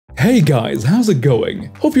Hey guys, how's it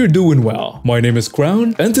going? Hope you're doing well. My name is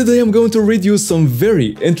Crown, and today I'm going to read you some very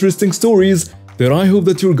interesting stories that I hope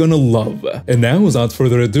that you're gonna love. And now, without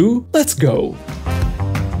further ado, let's go!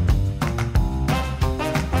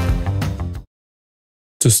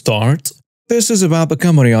 To start, this is about the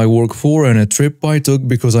company I work for and a trip I took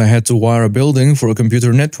because I had to wire a building for a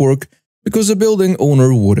computer network because the building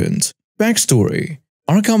owner wouldn't. Backstory: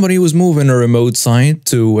 our company was moving a remote site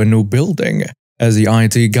to a new building. As the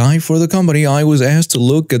IT guy for the company, I was asked to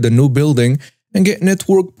look at the new building and get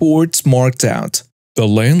network ports marked out. The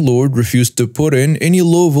landlord refused to put in any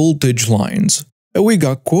low voltage lines, and we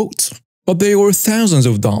got quotes, but they were thousands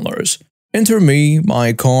of dollars. Enter me,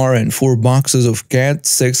 my car, and 4 boxes of Cat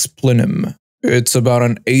 6 plenum. It's about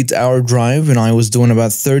an 8-hour drive, and I was doing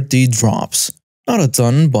about 30 drops. Not a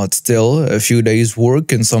ton, but still a few days'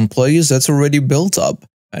 work in some place that's already built up,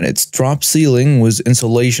 and its drop ceiling with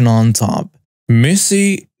insulation on top.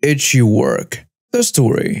 Messy, itchy work. The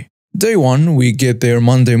story. Day 1, we get there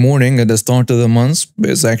Monday morning at the start of the month.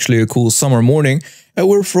 It's actually a cool summer morning, and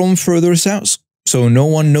we're from further south, so no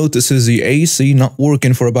one notices the AC not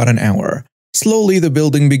working for about an hour. Slowly the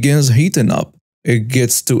building begins heating up. It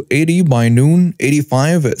gets to 80 by noon,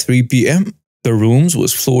 85 at 3 p.m. The rooms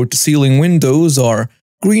with floor-to-ceiling windows are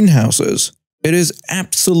greenhouses. It is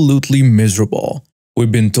absolutely miserable.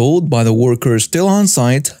 We've been told by the workers still on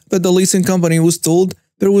site that the leasing company was told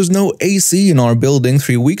there was no AC in our building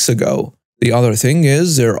 3 weeks ago. The other thing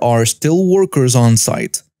is there are still workers on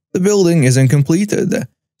site. The building isn't completed.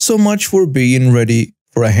 So much for being ready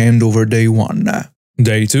for a handover day 1.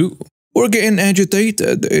 Day 2. We're getting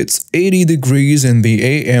agitated. It's 80 degrees in the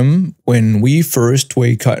AM when we first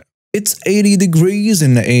wake up. It's 80 degrees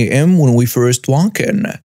in the AM when we first walk in.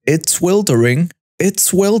 It's sweltering. It's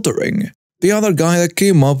sweltering. The other guy that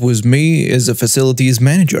came up with me is a facilities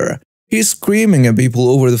manager. He's screaming at people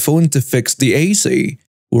over the phone to fix the AC.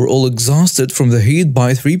 We're all exhausted from the heat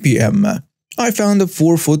by 3 p.m. I found a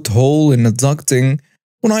 4-foot hole in the ducting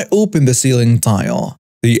when I opened the ceiling tile.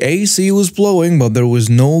 The AC was blowing, but there was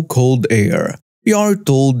no cold air. We are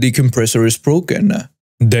told the compressor is broken.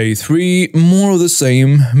 Day 3, more of the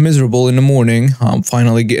same, miserable in the morning. I'm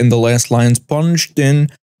finally getting the last lines punched in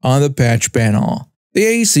on the patch panel. The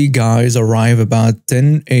AC guys arrive about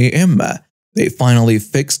 10 a.m. They finally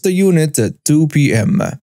fixed the unit at 2 p.m.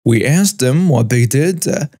 We asked them what they did,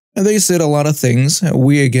 and they said a lot of things.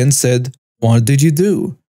 We again said, "What did you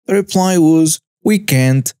do?" The reply was, "We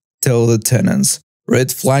can't tell the tenants.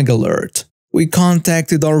 Red flag alert." We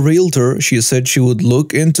contacted our realtor. She said she would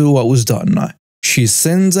look into what was done. She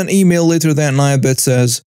sends an email later that night that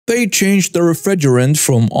says, they changed the refrigerant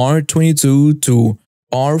from R22 to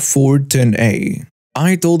R410A.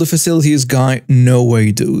 I told the facilities guy, no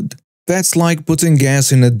way dude. That's like putting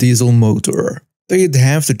gas in a diesel motor. They'd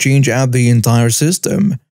have to change out the entire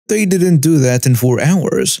system. They didn't do that in 4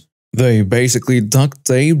 hours. They basically duct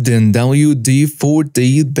taped and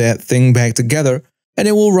WD-40 that thing back together, and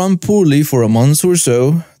it will run poorly for a month or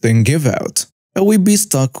so, then give out. And we'd be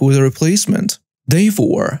stuck with a replacement. Day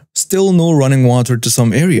 4. Still no running water to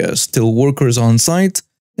some areas, still workers on site,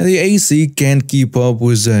 and the AC can't keep up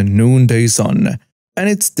with the noonday sun. And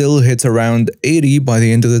it still hits around 80 by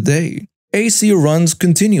the end of the day. AC runs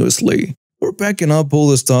continuously. We're packing up all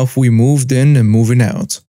the stuff we moved in and moving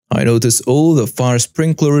out. I notice all the fire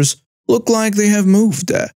sprinklers look like they have moved,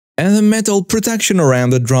 and the metal protection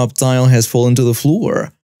around the drop tile has fallen to the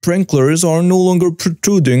floor. Sprinklers are no longer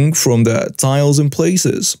protruding from the tiles in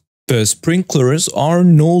places. The sprinklers are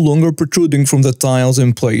no longer protruding from the tiles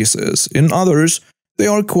in places. In others, they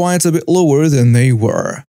are quite a bit lower than they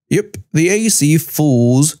were. Yep, the AC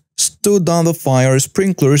fools stood on the fire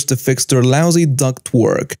sprinklers to fix their lousy duct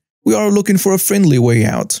work. We are looking for a friendly way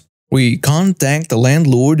out. We contact the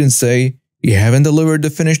landlord and say, "You haven't delivered the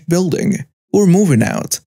finished building. We're moving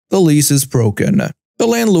out. The lease is broken." The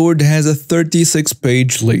landlord has a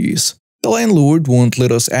 36-page lease. The landlord won't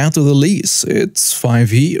let us out of the lease. It's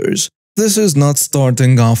 5 years. This is not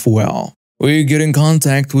starting off well. We get in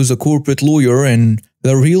contact with a corporate lawyer and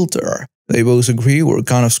the realtor. They both agree we're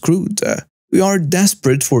kind of screwed. We are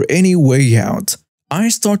desperate for any way out. I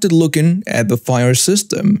started looking at the fire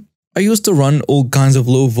system. I used to run all kinds of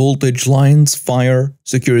low voltage lines, fire,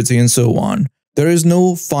 security, and so on. There is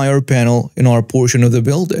no fire panel in our portion of the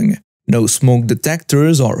building. No smoke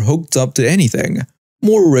detectors are hooked up to anything.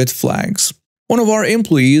 More red flags. One of our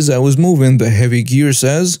employees that was moving the heavy gear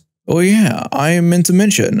says, "Oh yeah, I meant to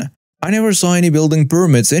mention, I never saw any building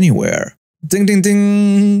permits anywhere." Ding ding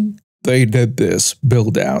ding. They did this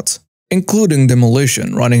build out, including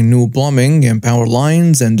demolition, running new plumbing and power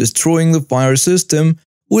lines, and destroying the fire system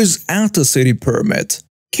without a city permit.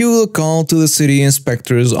 Cue the call to the city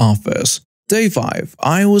inspector's office. Day 5.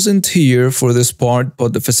 I wasn't here for this part,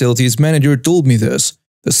 but the facilities manager told me this.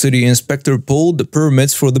 The city inspector pulled the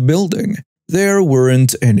permits for the building. There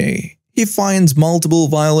weren't any. He finds multiple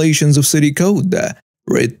violations of city code.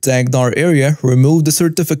 Red tagged our area, removed the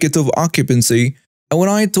certificate of occupancy, and when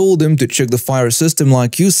I told him to check the fire system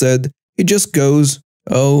like you said, he just goes,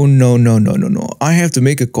 "Oh no, I have to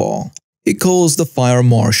make a call." He calls the fire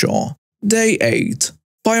marshal. Day 8.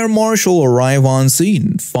 Fire marshal arrive on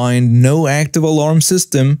scene, find no active alarm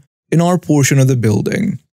system in our portion of the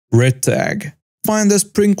building. Red tag. Find the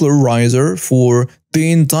sprinkler riser for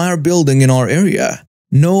the entire building in our area.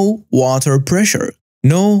 No water pressure.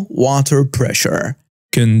 No water pressure.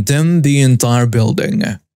 Condemn the entire building.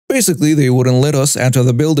 Basically, they wouldn't let us out of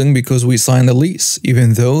the building because we signed a lease,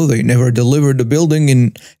 even though they never delivered the building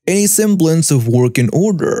in any semblance of working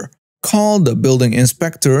order. Called the building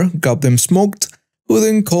inspector, got them smoked, who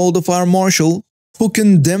then called the fire marshal, who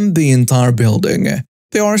condemned the entire building.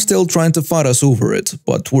 They are still trying to fight us over it,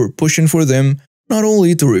 but we're pushing for them not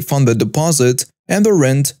only to refund the deposit and the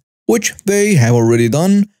rent, which they have already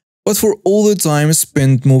done, but for all the time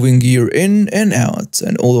spent moving gear in and out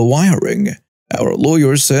and all the wiring. Our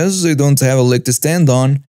lawyer says they don't have a leg to stand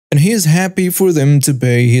on, and he is happy for them to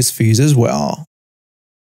pay his fees as well.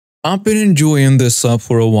 I've been enjoying this sub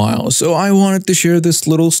for a while, so I wanted to share this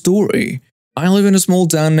little story. I live in a small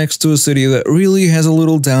town next to a city that really has a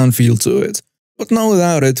little town feel to it, but not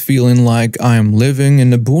without it feeling like I'm living in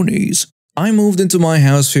the boonies. I moved into my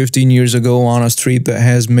house 15 years ago on a street that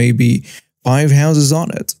has maybe 5 houses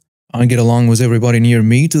on it. I get along with everybody near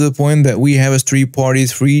me to the point that we have a street party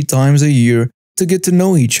 3 times a year to get to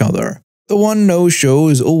know each other. The one no-show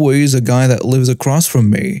is always a guy that lives across from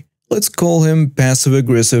me. Let's call him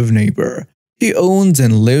passive-aggressive neighbor. He owns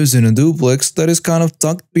and lives in a duplex that is kind of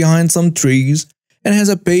tucked behind some trees and has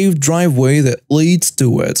a paved driveway that leads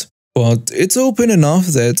to it. But it's open enough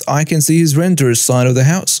that I can see his renter's side of the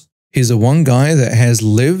house. He's the one guy that has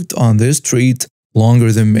lived on this street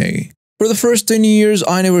longer than me. For the first 10 years,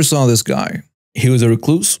 I never saw this guy. He was a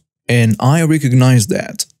recluse, and I recognized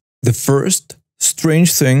that. The first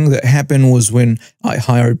strange thing that happened was when I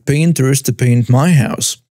hired painters to paint my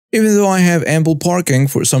house. Even though I have ample parking,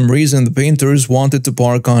 for some reason the painters wanted to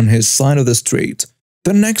park on his side of the street.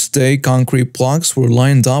 The next day, concrete blocks were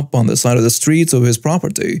lined up on the side of the street of his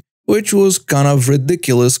property, which was kind of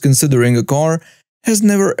ridiculous considering a car has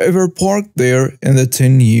never ever parked there in the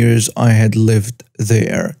 10 years I had lived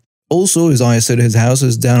there. Also, as I said, his house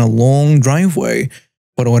is down a long driveway,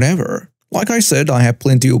 but whatever. Like I said, I have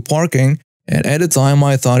plenty of parking, and at the time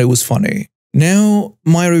I thought it was funny. Now,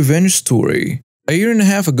 my revenge story. A year and a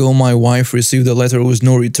half ago, my wife received a letter with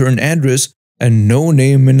no return address and no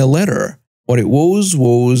name in the letter. What it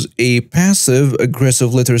was a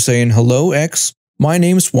passive-aggressive letter saying, "Hello, X. My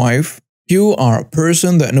name's wife. You are a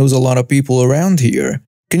person that knows a lot of people around here.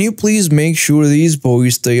 Can you please make sure these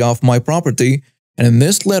boys stay off my property?" And in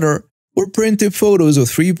this letter were printed photos of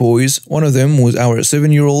 3 boys. One of them was our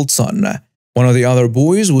 7-year-old son. One of the other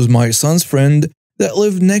boys was my son's friend that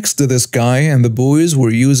lived next to this guy, and the boys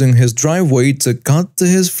were using his driveway to cut to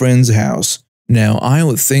his friend's house. Now, I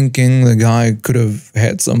was thinking the guy could have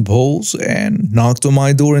had some balls and knocked on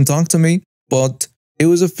my door and talked to me, but it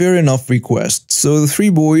was a fair enough request. So the 3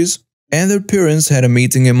 boys and their parents had a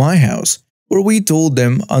meeting in my house, where we told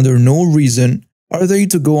them under no reason are they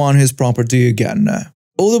to go on his property again.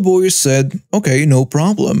 All the boys said, "Okay, no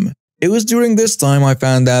problem." It was during this time I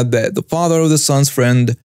found out that the father of the son's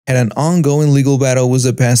friend had an ongoing legal battle with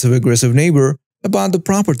a passive-aggressive neighbor about the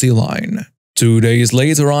property line. 2 days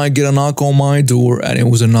later, I get a knock on my door, and it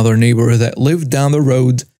was another neighbor that lived down the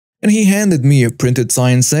road, and he handed me a printed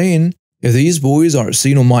sign saying, "If these boys are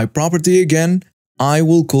seen on my property again, I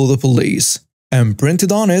will call the police." And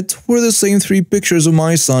printed on it were the same 3 pictures of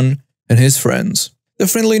my son and his friends. The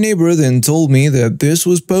friendly neighbor then told me that this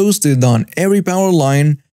was posted on every power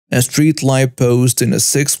line and street light post in a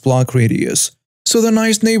 6-block radius. So the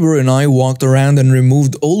nice neighbor and I walked around and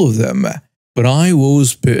removed all of them. But I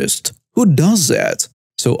was pissed. Who does that?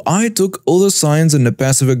 So I took all the signs in the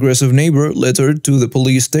passive-aggressive neighbor letter to the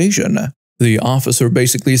police station. The officer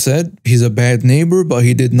basically said he's a bad neighbor, but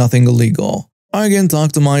he did nothing illegal. I again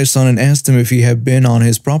talked to my son and asked him if he had been on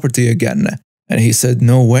his property again, and he said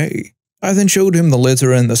no way. I then showed him the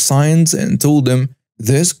letter and the signs and told him,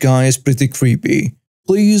 "This guy is pretty creepy.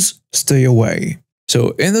 Please stay away."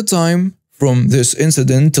 So in the time from this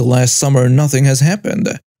incident till last summer, nothing has happened.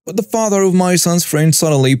 But the father of my son's friend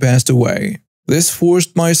suddenly passed away. This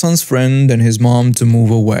forced my son's friend and his mom to move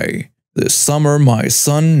away. This summer, my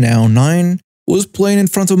son, now 9, was playing in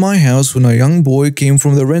front of my house when a young boy came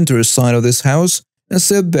from the renter's side of this house and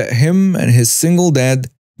said that him and his single dad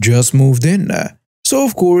just moved in. So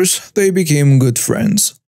of course, they became good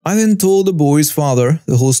friends. I then told the boy's father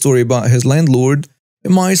the whole story about his landlord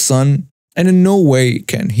and my son, and in no way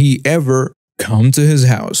can he ever come to his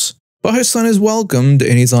house. But his son is welcomed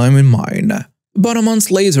anytime in mine. About a month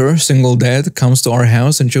later, single dad comes to our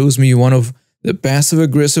house and shows me one of the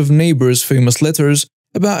passive-aggressive neighbor's famous letters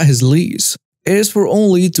about his lease. It is for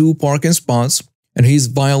only 2 parking spots, and he's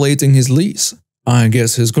violating his lease. I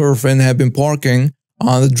guess his girlfriend had been parking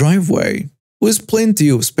on the driveway, with plenty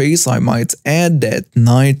of space, I might add, at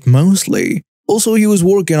night mostly. Also, he was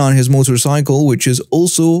working on his motorcycle, which is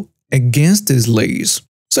also against his lease.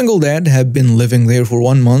 Single dad had been living there for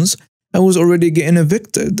 1 month and was already getting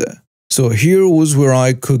evicted. So here was where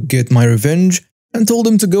I could get my revenge and told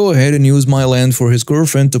him to go ahead and use my land for his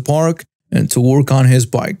girlfriend to park and to work on his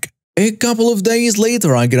bike. A couple of days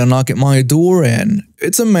later, I get a knock at my door and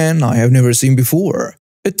it's a man I have never seen before.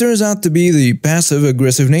 It turns out to be the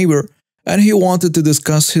passive-aggressive neighbor, and he wanted to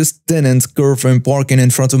discuss his tenant's girlfriend parking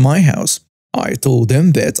in front of my house. I told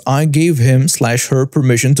him that I gave him/her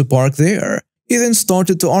permission to park there. He then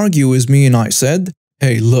started to argue with me and I said,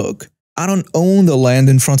 "Hey look, I don't own the land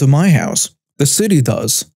in front of my house. The city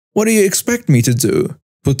does. What do you expect me to do?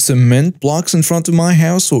 Put cement blocks in front of my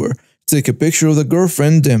house or take a picture of the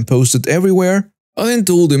girlfriend and post it everywhere?" I then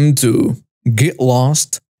told him to get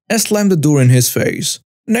lost and slammed the door in his face.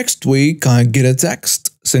 Next week, I get a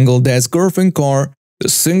text. Single dad's girlfriend's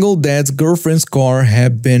car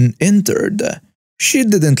had been entered. She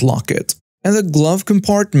didn't lock it, and the glove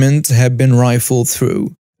compartment had been rifled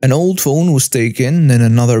through. An old phone was taken and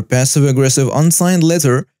another passive-aggressive unsigned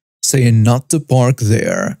letter saying not to park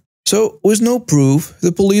there. So, with no proof,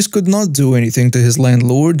 the police could not do anything to his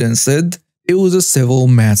landlord and said it was a civil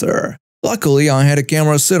matter. Luckily, I had a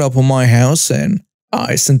camera set up on my house and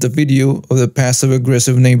I sent a video of the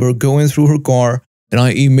passive-aggressive neighbor going through her car, and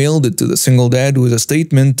I emailed it to the single dad with a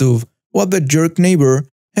statement of what the jerk neighbor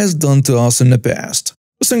has done to us in the past.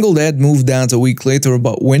 The single dad moved out a week later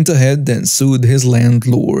but went ahead and sued his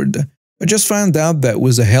landlord. I just found out that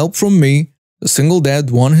with the help from me, the single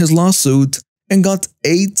dad won his lawsuit and got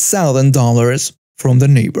 $8,000 from the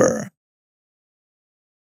neighbor.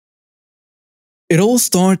 It all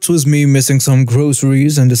starts with me missing some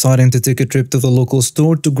groceries and deciding to take a trip to the local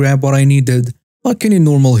store to grab what I needed, like any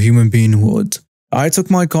normal human being would. I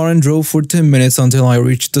took my car and drove for 10 minutes until I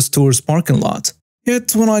reached the store's parking lot.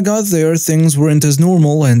 Yet when I got there, things weren't as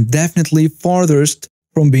normal and definitely farthest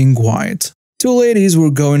from being quiet. 2 ladies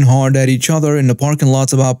were going hard at each other in the parking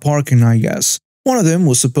lot about parking, I guess. One of them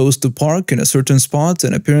was supposed to park in a certain spot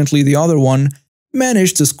and apparently the other one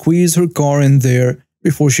managed to squeeze her car in there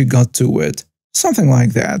before she got to it. Something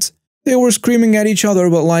like that. They were screaming at each other,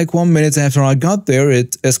 but like 1 minute after I got there,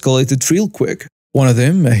 it escalated real quick. One of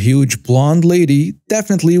them, a huge blonde lady,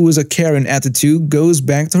 definitely with a Karen attitude, goes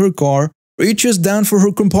back to her car, reaches down for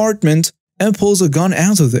her compartment, and pulls a gun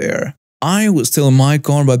out of there. I was still in my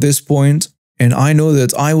car by this point, and I know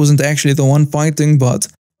that I wasn't actually the one fighting, but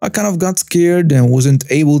I kind of got scared and wasn't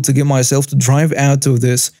able to get myself to drive out of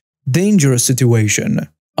this dangerous situation.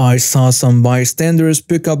 I saw some bystanders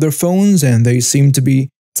pick up their phones and they seemed to be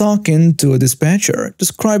talking to a dispatcher,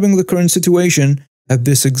 describing the current situation at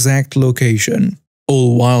this exact location.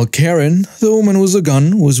 All while Karen, the woman with a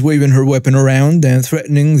gun, was waving her weapon around and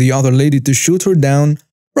threatening the other lady to shoot her down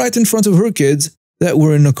right in front of her kids that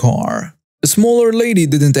were in the car. The smaller lady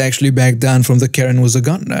didn't actually back down from the Karen with a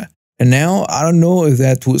gun. And now, I don't know if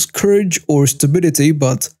that was courage or stupidity,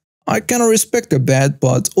 but I kinda respected that,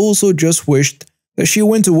 but also just wished that she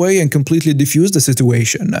went away and completely defused the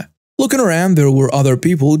situation. Looking around, there were other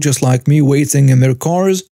people just like me waiting in their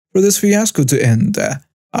cars for this fiasco to end.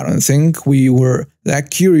 I don't think we were that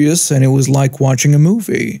curious and it was like watching a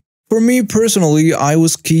movie. For me personally, I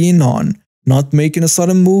was keen on not making a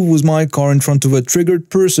sudden move with my car in front of a triggered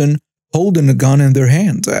person holding a gun in their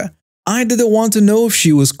hand. I didn't want to know if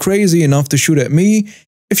she was crazy enough to shoot at me,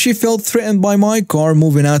 if she felt threatened by my car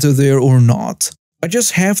moving out of there or not. I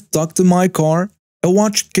just half-ducked in my car and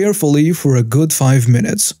watched carefully for a good 5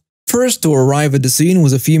 minutes. First to arrive at the scene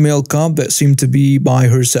was a female cop that seemed to be by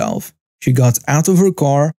herself. She got out of her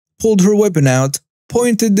car, pulled her weapon out,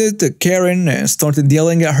 pointed it at Karen and started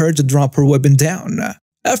yelling at her to drop her weapon down.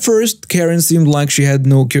 At first, Karen seemed like she had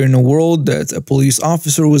no care in the world that a police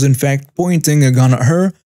officer was in fact pointing a gun at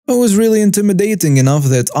her. It was really intimidating enough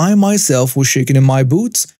that I myself was shaking in my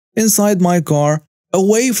boots inside my car,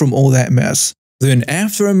 away from all that mess. Then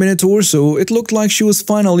after a minute or so, it looked like she was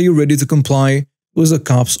finally ready to comply with the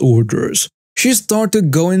cop's orders. She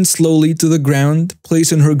started going slowly to the ground,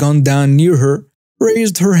 placing her gun down near her,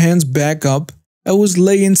 raised her hands back up, and was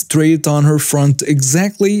laying straight on her front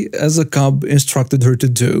exactly as the cop instructed her to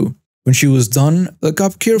do. When she was done, the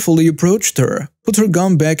cop carefully approached her, put her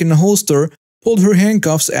gun back in the holster, pulled her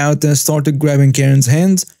handcuffs out and started grabbing Karen's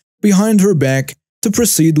hands behind her back to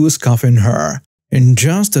proceed with cuffing her. And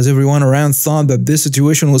just as everyone around thought that this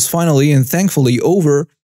situation was finally and thankfully over,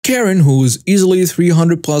 Karen, who was easily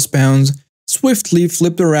 300 plus pounds, swiftly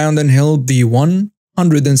flipped around and held the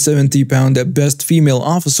 170-pound at best female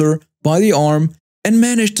officer by the arm and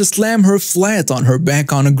managed to slam her flat on her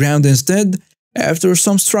back on the ground instead, after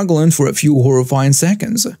some struggling for a few horrifying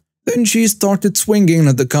seconds. Then she started swinging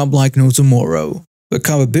at the cop like no tomorrow. The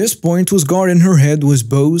cop at this point was guarding her head with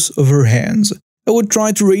both of her hands. I would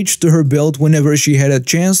try to reach to her belt whenever she had a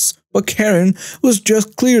chance, but Karen was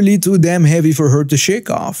just clearly too damn heavy for her to shake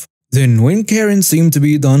off. Then when Karen seemed to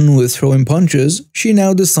be done with throwing punches, she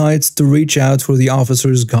now decides to reach out for the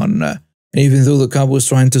officer's gun. And even though the cop was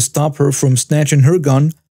trying to stop her from snatching her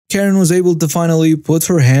gun, Karen was able to finally put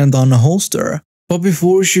her hand on the holster. But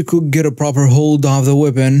before she could get a proper hold of the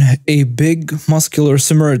weapon, a big, muscular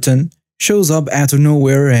Samaritan shows up out of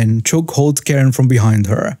nowhere and chokeholds Karen from behind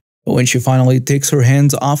her. But when she finally takes her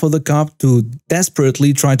hands off of the cop to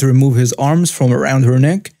desperately try to remove his arms from around her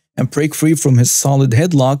neck and break free from his solid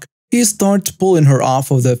headlock, he starts pulling her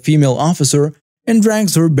off of the female officer and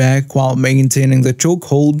drags her back while maintaining the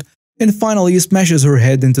chokehold and finally smashes her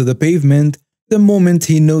head into the pavement the moment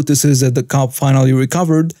he notices that the cop finally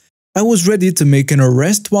recovered and was ready to make an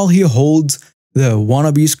arrest while he holds the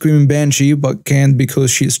wannabe screaming banshee but can't because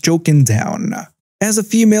she's choking down. As a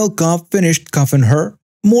female cop finished cuffing her,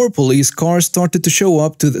 more police cars started to show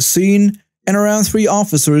up to the scene and around 3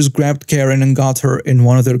 officers grabbed Karen and got her in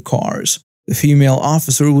one of their cars. The female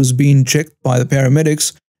officer was being checked by the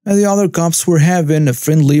paramedics and the other cops were having a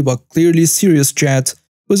friendly but clearly serious chat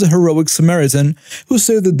with a heroic Samaritan who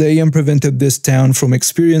saved the day and prevented this town from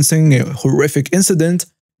experiencing a horrific incident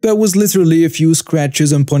that was literally a few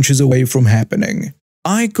scratches and punches away from happening.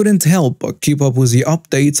 I couldn't help but keep up with the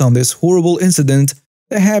updates on this horrible incident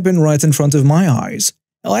that happened right in front of my eyes.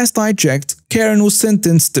 Last I checked, Karen was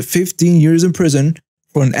sentenced to 15 years in prison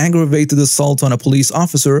for an aggravated assault on a police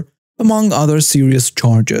officer, among other serious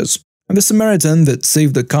charges. And the Samaritan that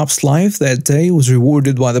saved the cop's life that day was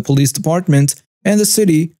rewarded by the police department and the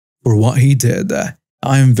city for what he did.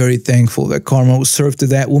 I am very thankful that karma was served to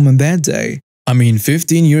that woman that day. I mean,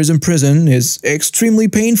 15 years in prison is extremely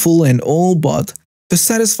painful and all, but the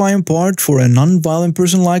satisfying part for a non-violent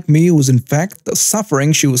person like me was in fact the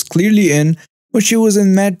suffering she was clearly in when she was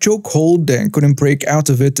in that chokehold and couldn't break out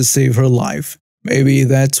of it to save her life. Maybe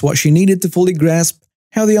that's what she needed to fully grasp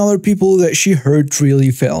how the other people that she hurt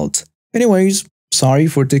really felt. Anyways, sorry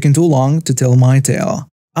for taking too long to tell my tale.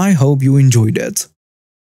 I hope you enjoyed it.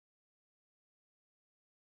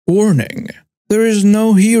 Warning: there is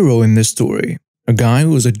no hero in this story. A guy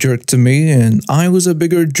was a jerk to me and I was a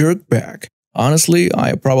bigger jerk back. Honestly,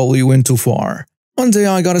 I probably went too far. One day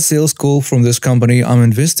I got a sales call from this company I'm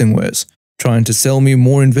investing with, trying to sell me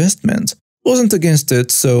more investment. Wasn't against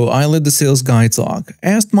it, so I let the sales guy talk,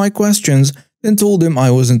 asked my questions, then told him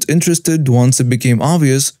I wasn't interested once it became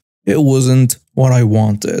obvious it wasn't what I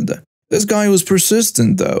wanted. This guy was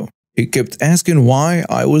persistent though. He kept asking why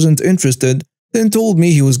I wasn't interested, then told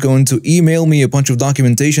me he was going to email me a bunch of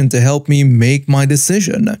documentation to help me make my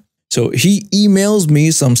decision. So he emails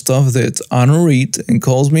me some stuff that I don't read and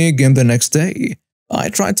calls me again the next day. I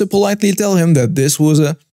tried to politely tell him that this was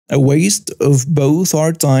a waste of both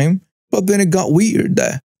our time, but then it got weird.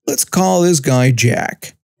 Let's call this guy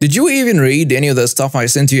Jack. Did you even read any of the stuff I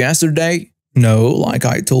sent you yesterday? No, like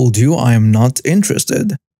I told you, I am not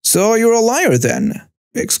interested. So you're a liar then?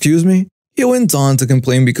 Excuse me? He went on to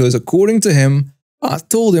complain because according to him, I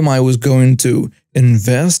told him I was going to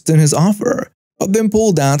invest in his offer, but then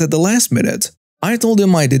pulled out at the last minute. I told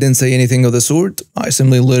him I didn't say anything of the sort. I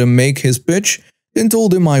simply let him make his pitch, then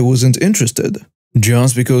told him I wasn't interested.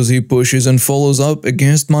 Just because he pushes and follows up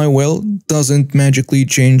against my will doesn't magically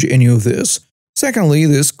change any of this. Secondly,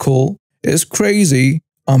 this call is crazy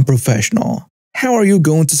unprofessional. How are you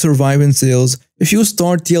going to survive in sales if you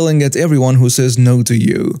start yelling at everyone who says no to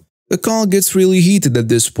you? The call gets really heated at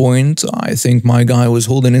this point. I think my guy was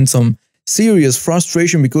holding in some serious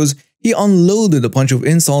frustration because he unloaded a bunch of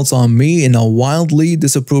insults on me in a wildly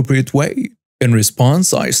disappropriate way. In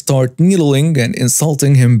response, I start needling and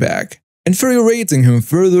insulting him back, infuriating him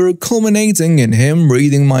further, culminating in him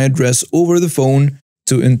reading my address over the phone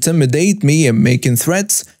to intimidate me and making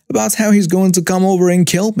threats about how he's going to come over and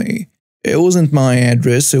kill me. It wasn't my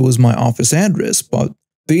address, it was my office address, but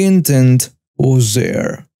the intent was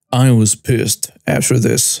there. I was pissed after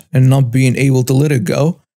this, and not being able to let it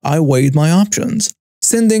go, I weighed my options.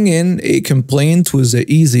 Sending in a complaint was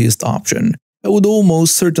the easiest option. I would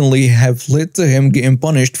almost certainly have led to him getting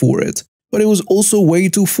punished for it, but it was also way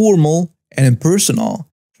too formal and impersonal.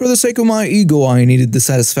 For the sake of my ego, I needed the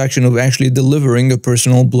satisfaction of actually delivering a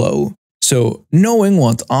personal blow. So, knowing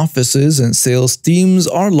what offices and sales teams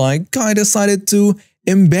are like, I decided to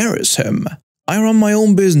embarrass him. I run my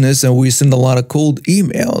own business and we send a lot of cold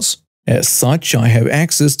emails. As such, I have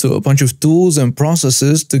access to a bunch of tools and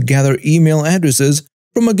processes to gather email addresses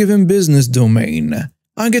from a given business domain.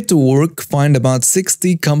 I get to work, find about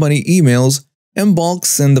 60 company emails, and bulk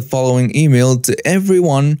send the following email to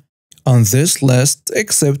everyone on this list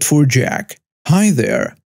except for Jack. Hi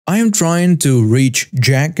there. I am trying to reach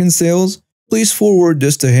Jack in sales. Please forward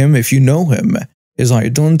this to him if you know him, as I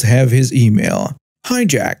don't have his email. Hi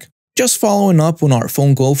Jack. Just following up on our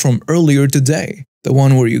phone call from earlier today. The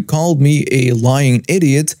one where you called me a lying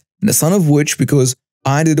idiot and the son of which because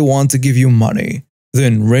I didn't want to give you money.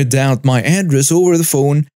 Then read out my address over the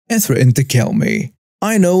phone and threatened to kill me.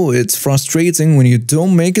 I know it's frustrating when you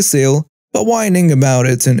don't make a sale, but whining about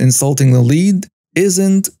it and insulting the lead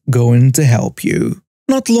isn't going to help you.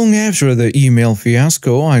 Not long after the email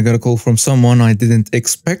fiasco, I got a call from someone I didn't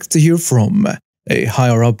expect to hear from, a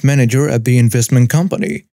higher-up manager at the investment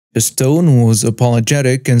company. His tone was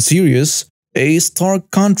apologetic and serious, a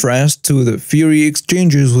stark contrast to the fiery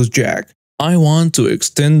exchanges with Jack. I want to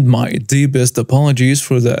extend my deepest apologies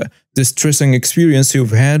for the distressing experience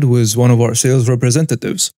you've had with one of our sales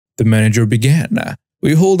representatives. The manager began.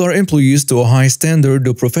 We hold our employees to a high standard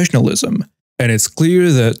of professionalism, and it's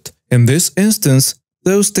clear that, in this instance,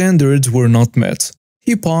 those standards were not met.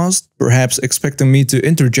 He paused, perhaps expecting me to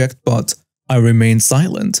interject, but I remained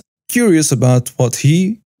silent, curious about what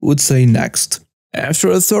he would say next. After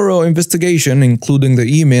a thorough investigation, including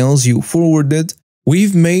the emails you forwarded,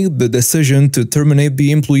 we've made the decision to terminate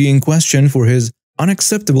the employee in question for his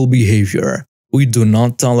unacceptable behavior. We do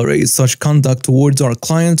not tolerate such conduct towards our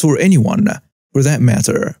clients or anyone, for that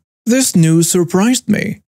matter. This news surprised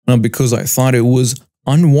me, not because I thought it was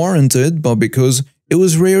unwarranted, but because it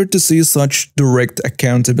was rare to see such direct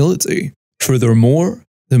accountability. Furthermore,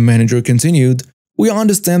 the manager continued, we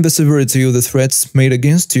understand the severity of the threats made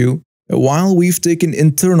against you. While we've taken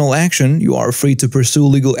internal action, you are free to pursue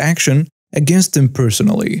legal action against him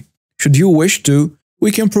personally. Should you wish to,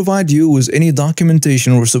 we can provide you with any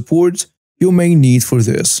documentation or support you may need for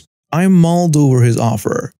this. I mulled over his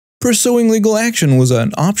offer. Pursuing legal action was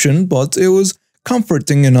an option, but it was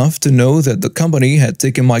comforting enough to know that the company had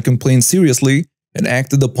taken my complaint seriously and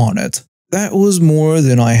acted upon it. That was more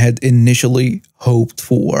than I had initially hoped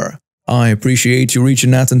for. I appreciate you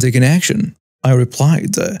reaching out and taking action, I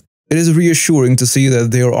replied. It is reassuring to see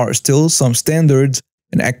that there are still some standards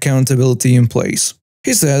and accountability in place.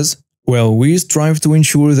 He says, well, we strive to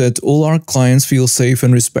ensure that all our clients feel safe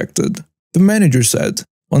and respected. The manager said,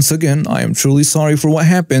 once again, I am truly sorry for what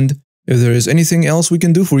happened. If there is anything else we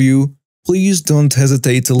can do for you, please don't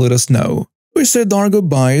hesitate to let us know. We said our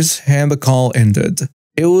goodbyes and the call ended.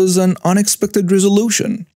 It was an unexpected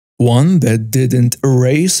resolution, one that didn't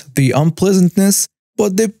erase the unpleasantness,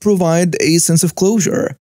 but did provide a sense of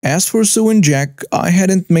closure. As for Sue and Jack, I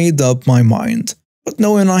hadn't made up my mind, but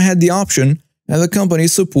knowing I had the option and the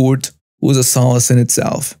company's support was a solace in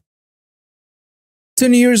itself.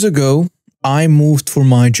 10 years ago, I moved for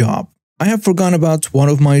my job. I have forgotten about one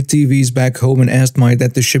of my TVs back home and asked my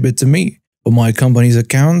dad to ship it to me from my company's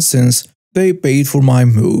account since they paid for my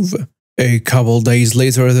move. A couple days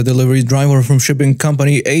later, the delivery driver from shipping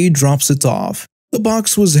company A drops it off. The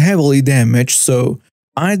box was heavily damaged, so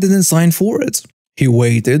I didn't sign for it. He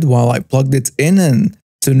waited while I plugged it in and,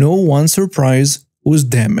 to no one's surprise, was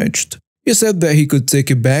damaged. He said that he could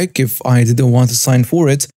take it back if I didn't want to sign for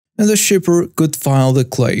it and the shipper could file the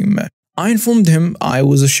claim. I informed him I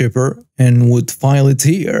was a shipper and would file it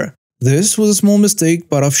here. This was a small mistake,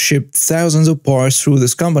 but I've shipped thousands of parts through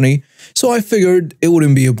this company, so I figured it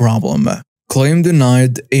wouldn't be a problem. Claim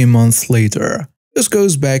denied a month later. This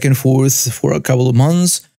goes back and forth for a couple of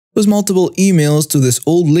months, with multiple emails to this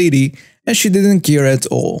old lady, and she didn't care at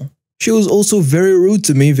all. She was also very rude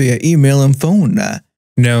to me via email and phone.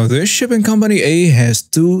 Now, this shipping company A has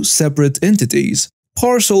two separate entities,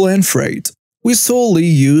 parcel and freight. We solely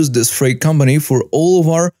use this freight company for all of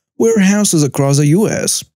our warehouses across the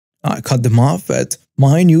US. I cut them off at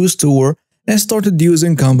my new store and started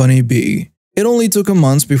using company B. It only took a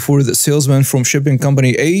month before the salesman from shipping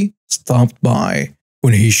company A stopped by.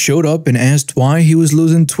 When he showed up and asked why he was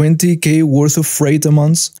losing $20,000 worth of freight a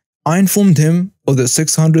month, I informed him of the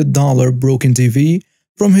 $600 broken TV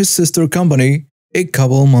from his sister company a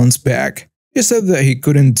couple months back. He said that he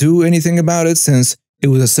couldn't do anything about it since it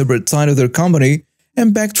was a separate side of their company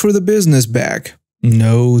and backed for the business back.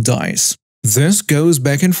 No dice. This goes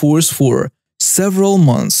back and forth for several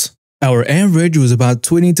months. Our average was about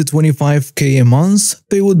 20 to 25k a month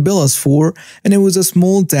they would bill us for, and it was a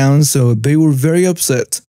small town, so they were very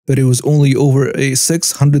upset that it was only over a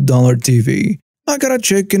 $600 TV. I got a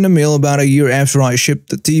check in the mail about a year after I shipped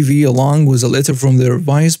the TV along with a letter from their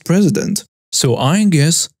vice president. So I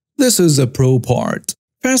guess this is the pro part.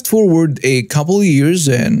 Fast forward a couple years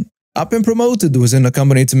and I've been promoted within the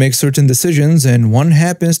company to make certain decisions, and one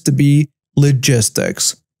happens to be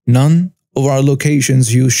logistics. None of our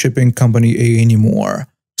locations use shipping company A anymore.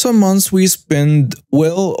 Some months we spend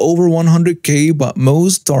well over 100k, but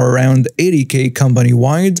most are around 80k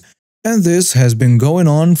company-wide, and this has been going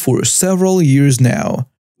on for several years now.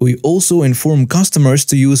 We also inform customers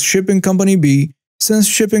to use shipping company B since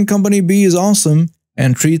shipping company B is awesome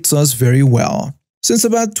and treats us very well. Since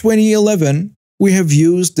about 2011, we have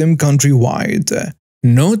used them countrywide.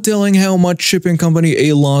 No telling how much shipping company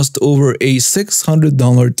A lost over a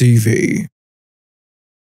 $600 TV.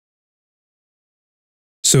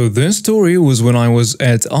 So this story was when I was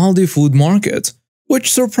at Aldi Food Market,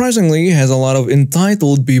 which surprisingly has a lot of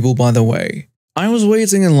entitled people, by the way. I was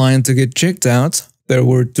waiting in line to get checked out. There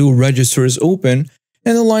were 2 registers open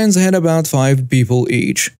and the lines had about 5 people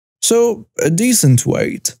each. So a decent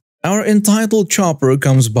wait. Our entitled chopper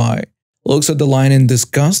comes by, looks at the line in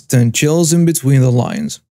disgust and chills in between the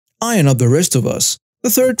lines, eyeing up the rest of us. The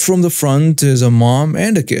third from the front is a mom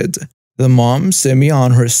and a kid. The mom semi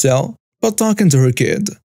on her cell, but talking to her kid.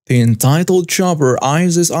 The entitled chopper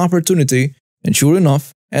eyes this opportunity, and sure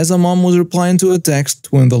enough, as the mom was replying to a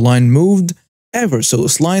text when the line moved, ever so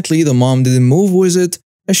slightly the mom didn't move with it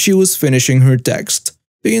as she was finishing her text.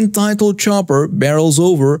 The entitled chopper barrels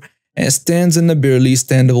over and stands in a barely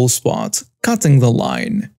standable spot, cutting the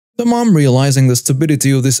line. The mom, realizing the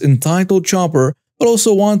stupidity of this entitled chopper, but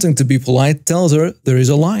also wanting to be polite, tells her there is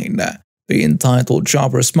a line. The entitled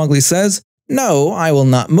chopper smugly says, "No, I will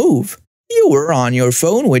not move. You were on your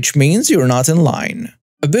phone, which means you're not in line."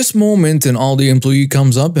 At this moment, an Aldi employee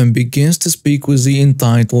comes up and begins to speak with the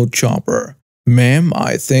entitled chopper. "Ma'am,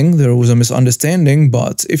 I think there was a misunderstanding,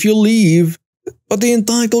 but if you leave..." But the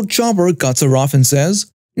entitled chopper cuts her off and says,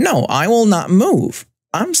 "No, I will not move.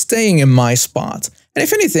 I'm staying in my spot. And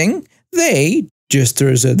if anything, they,"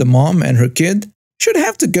 gestures at the mom and her kid, "should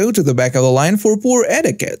have to go to the back of the line for poor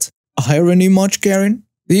etiquette." Irony much, Karen?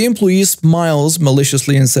 The employee smiles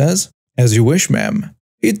maliciously and says, "As you wish, ma'am."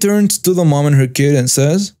 He turns to the mom and her kid and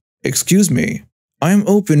says, "Excuse me, I am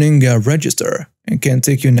opening a register and can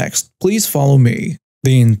take you next. Please follow me."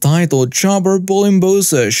 The entitled chopper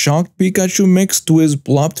Bolimbo's a shocked Pikachu mixed with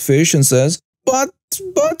plopped fish and says, But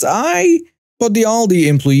the Aldi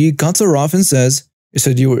employee cuts her off and says, "You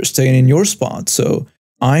said you were staying in your spot, so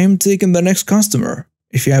I am taking the next customer.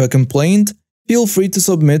 If you have a complaint, feel free to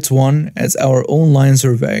submit one at our online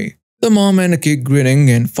survey." The mom and the kid grinning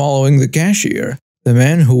and following the cashier. The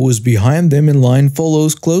man who was behind them in line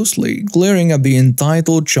follows closely, glaring at the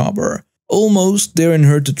entitled chopper, almost daring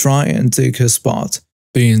her to try and take his spot.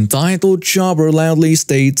 The entitled chopper loudly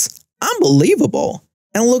states, "Unbelievable,"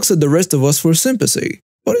 and looks at the rest of us for sympathy,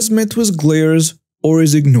 but is met with glares or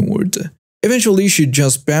is ignored. Eventually she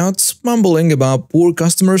just pouts, mumbling about poor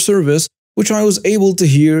customer service, which I was able to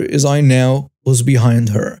hear as I now was behind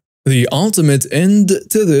her. The ultimate end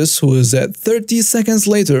to this was that 30 seconds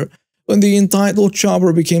later, when the entitled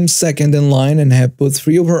chopper became second in line and had put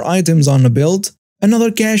 3 of her items on the belt,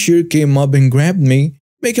 another cashier came up and grabbed me,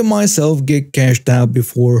 making myself get cashed out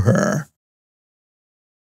before her.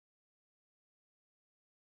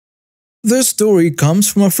 This story comes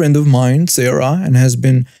from a friend of mine, Sarah, and has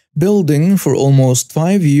been building for almost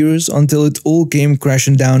 5 years until it all came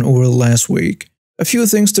crashing down over the last week. A few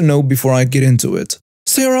things to know before I get into it.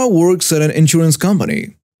 Sarah works at an insurance company,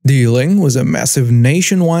 dealing with a massive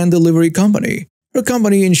nationwide delivery company. Her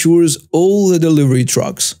company insures all the delivery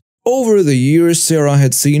trucks. Over the years, Sarah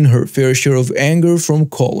had seen her fair share of anger from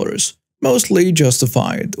callers, mostly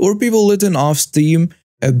justified, or people letting off steam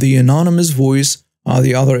at the anonymous voice on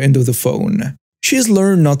the other end of the phone. She's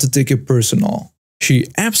learned not to take it personal. She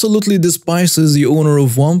absolutely despises the owner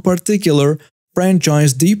of one particular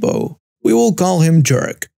franchise depot. We will call him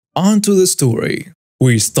Jerk. On to the story.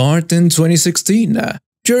 We start in 2016.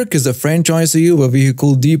 Jerk is the franchisee of a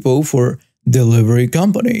vehicle depot for delivery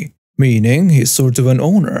company, meaning he's sort of an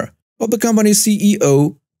owner, but the company's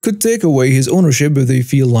CEO could take away his ownership if they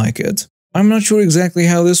feel like it. I'm not sure exactly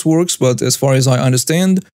how this works, but as far as I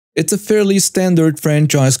understand, it's a fairly standard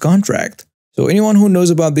franchise contract. So anyone who knows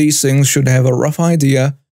about these things should have a rough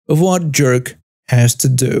idea of what Jerk has to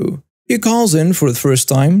do. He calls in for the first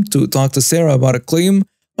time to talk to Sarah about a claim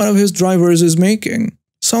one of his drivers is making.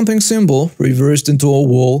 Something simple, reversed into a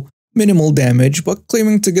wall, minimal damage, but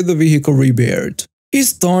claiming to get the vehicle repaired. He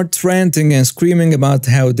starts ranting and screaming about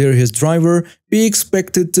how dare his driver be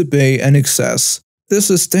expected to pay an excess. This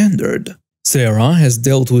is standard. Sarah has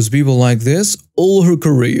dealt with people like this all her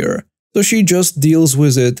career, so she just deals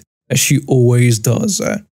with it as she always does.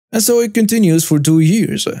 And so it continues for 2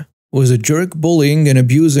 years, with a jerk bullying and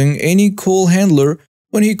abusing any call handler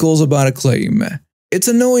when he calls about a claim. It's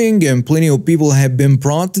annoying and plenty of people have been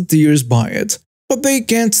brought to tears by it, but they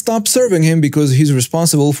can't stop serving him because he's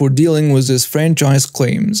responsible for dealing with his franchise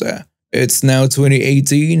claims. It's now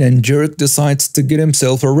 2018 and Jerk decides to get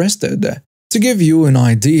himself arrested. To give you an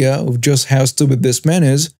idea of just how stupid this man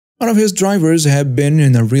is, one of his drivers had been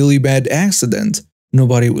in a really bad accident.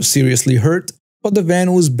 Nobody was seriously hurt, but the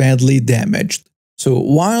van was badly damaged. So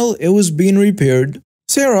while it was being repaired,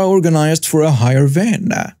 Sarah organized for a hire van.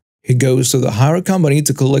 He goes to the hire company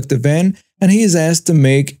to collect the van and he is asked to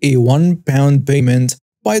make a £1 payment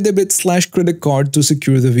by debit/credit card to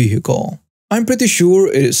secure the vehicle. I'm pretty sure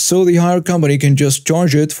it is so the hire company can just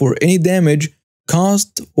charge it for any damage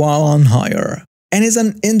caused while on hire, and is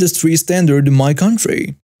an industry standard in my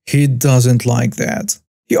country. He doesn't like that.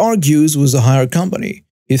 He argues with the hire company.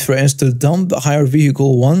 He threatens to dump the hire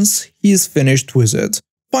vehicle once he is finished with it.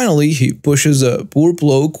 Finally, he pushes a poor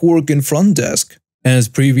bloke working front desk. As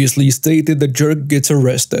previously stated, the jerk gets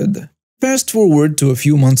arrested. Fast forward to a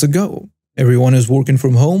few months ago. Everyone is working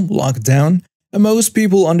from home, locked down, and most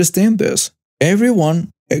people understand this. Everyone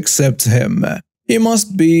except him. He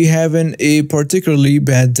must be having a particularly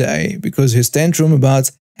bad day because his tantrum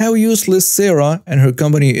about how useless Sarah and her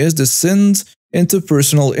company is descends into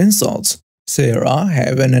personal insults. Sarah,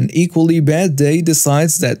 having an equally bad day,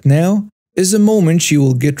 decides that now is the moment she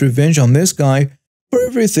will get revenge on this guy for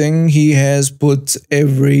everything he has put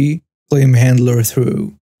every claim handler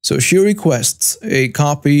through. So she requests a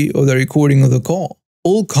copy of the recording of the call.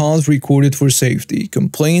 All calls recorded for safety,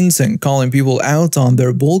 complaints and calling people out on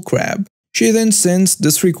their bullcrap. She then sends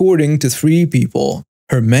this recording to 3 people.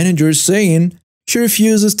 Her manager saying she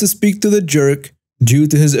refuses to speak to the jerk due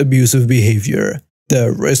to his abusive behavior.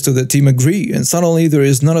 The rest of the team agree, and suddenly there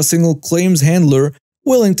is not a single claims handler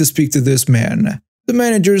willing to speak to this man. The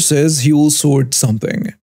manager says he will sort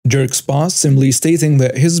something. Jerk's boss simply stating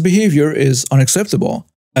that his behavior is unacceptable,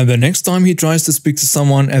 and the next time he tries to speak to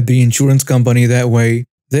someone at the insurance company that way,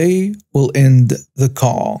 they will end the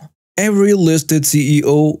call. Every listed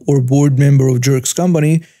CEO or board member of Jerk's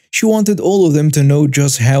company, she wanted all of them to know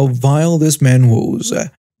just how vile this man was.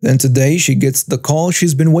 Then today she gets the call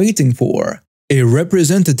she's been waiting for. A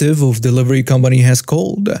representative of delivery company has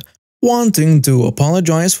called, wanting to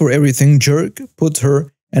apologize for everything Jerk put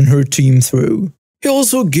her and her team through. He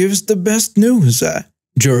also gives the best news.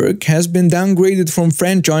 Jerk has been downgraded from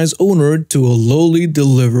franchise owner to a lowly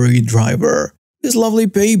delivery driver. His lovely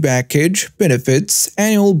pay package, benefits,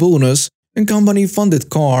 annual bonus, and company-funded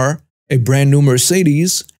car, a brand new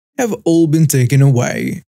Mercedes, have all been taken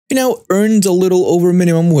away. He now earns a little over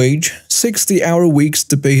minimum wage, 60-hour weeks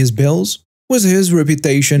to pay his bills, with his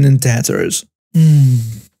reputation in tatters.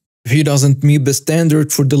 If he doesn't meet the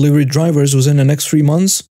standard for delivery drivers within the next 3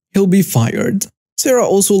 months, he'll be fired. Sarah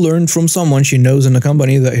also learned from someone she knows in the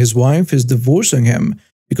company that his wife is divorcing him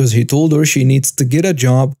because he told her she needs to get a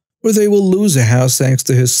job or they will lose a house thanks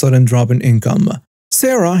to his sudden drop in income.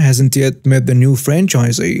 Sarah hasn't yet met the new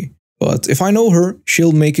franchisee, but if I know her,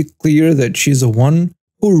 she'll make it clear that she's the one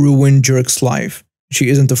who ruined Jerk's life. She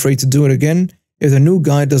isn't afraid to do it again if the new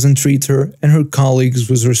guy doesn't treat her and her colleagues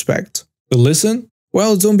with respect. To listen?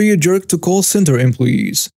 Well, don't be a jerk to call center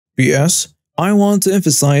employees. P.S. I want to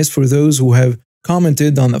emphasize for those who have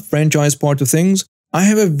commented on the franchise part of things, I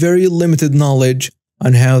have a very limited knowledge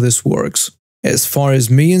on how this works. As far as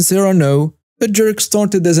me and Sarah know, the jerk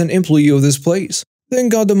started as an employee of this place, then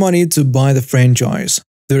got the money to buy the franchise.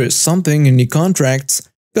 There is something in the contracts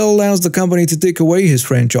that allows the company to take away his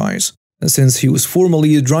franchise, and since he was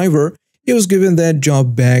formerly a driver, he was given that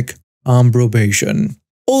job back on probation.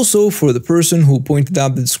 Also, for the person who pointed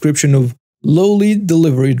out the description of lowly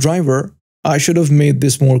delivery driver, I should have made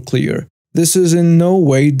this more clear. This is in no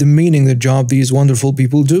way demeaning the job these wonderful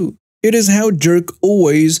people do. It is how Jerk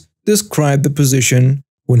always described the position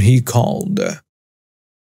when he called.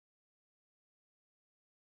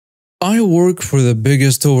 I work for the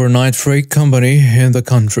biggest overnight freight company in the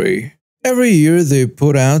country. Every year they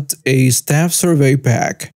put out a staff survey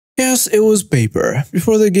pack. Yes, it was paper,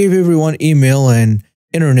 before they gave everyone email and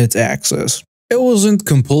internet access. It wasn't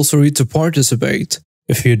compulsory to participate.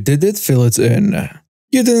 If you did it, fill it in.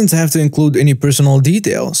 You didn't have to include any personal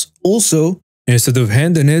details. Also, instead of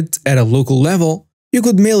handing it at a local level, you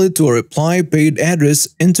could mail it to a reply paid address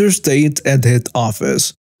interstate at head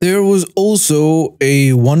office. There was also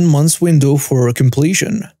a 1-month window for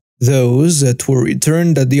completion. Those that were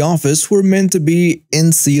returned at the office were meant to be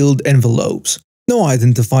in sealed envelopes. No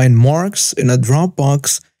identifying marks in a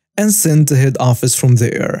Dropbox and sent to head office from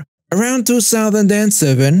there. Around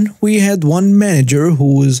 2007, we had one manager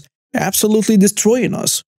who was absolutely destroying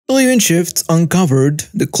us. Leaving shifts uncovered,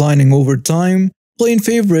 declining over time, playing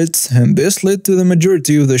favorites, and this led to the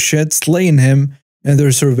majority of the shit slaying him and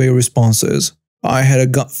their survey responses. I had a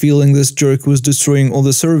gut feeling this jerk was destroying all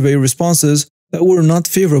the survey responses that were not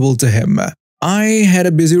favorable to him. I had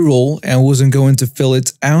a busy role and wasn't going to fill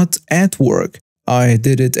it out at work. I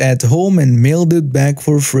did it at home and mailed it back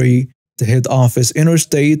for free to head office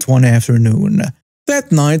interstate one afternoon.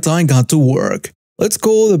 That night I got to work. Let's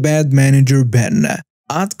call the bad manager Ben.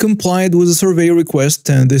 I'd complied with the survey request,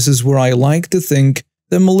 and this is where I like to think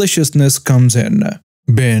the maliciousness comes in.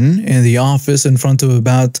 Ben, in the office in front of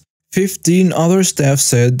about 15 other staff,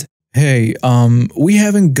 said, "Hey, we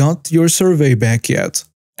haven't got your survey back yet."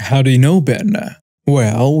 "How do you know, Ben?"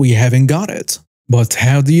 "Well, we haven't got it." "But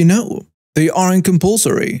how do you know?" "They aren't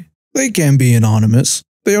compulsory. They can be anonymous.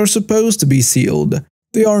 They are supposed to be sealed.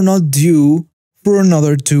 They are not due for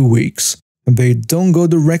another 2 weeks. They don't go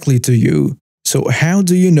directly to you. So how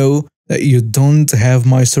do you know that you don't have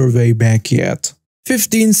my survey back yet?"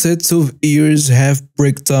 15 sets of ears have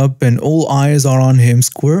pricked up and all eyes are on him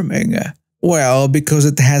squirming. "Well, because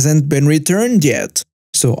it hasn't been returned yet."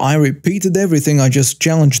 So I repeated everything I just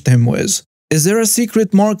challenged him with. "Is there a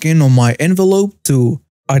secret marking on my envelope to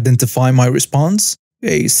identify my response?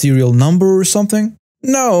 A serial number or something?"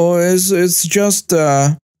 "No, it's just,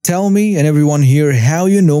 tell me and everyone here how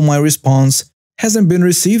you know my response hasn't been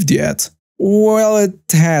received yet." "Well, it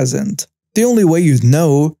hasn't. The only way you'd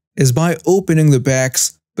know is by opening the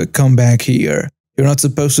packs that come back here. You're not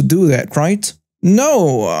supposed to do that, right?"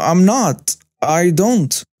 "No, I'm not. I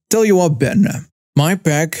don't." "Tell you what, Ben. My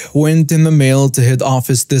pack went in the mail to head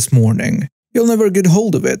office this morning. You'll never get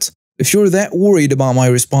hold of it. If you're that worried about my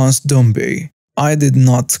response, don't be. I did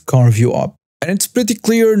not carve you up. And it's pretty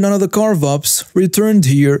clear none of the carve-ups returned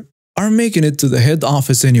here are making it to the head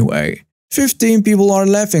office anyway. 15 people are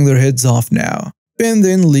laughing their heads off now." Ben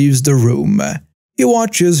then leaves the room. He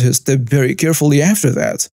watches his step very carefully after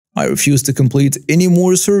that. I refuse to complete any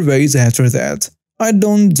more surveys after that. I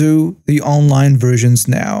don't do the online versions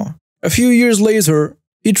now. A few years later,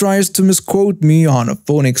 he tries to misquote me on a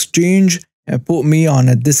phone exchange and put me on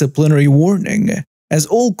a disciplinary warning. As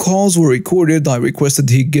all calls were recorded, I requested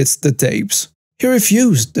he gets the tapes. He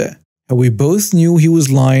refused, and we both knew he was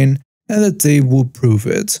lying and the tape would prove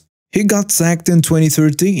it. He got sacked in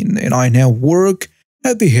 2013, and I now work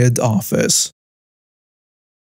at the head office.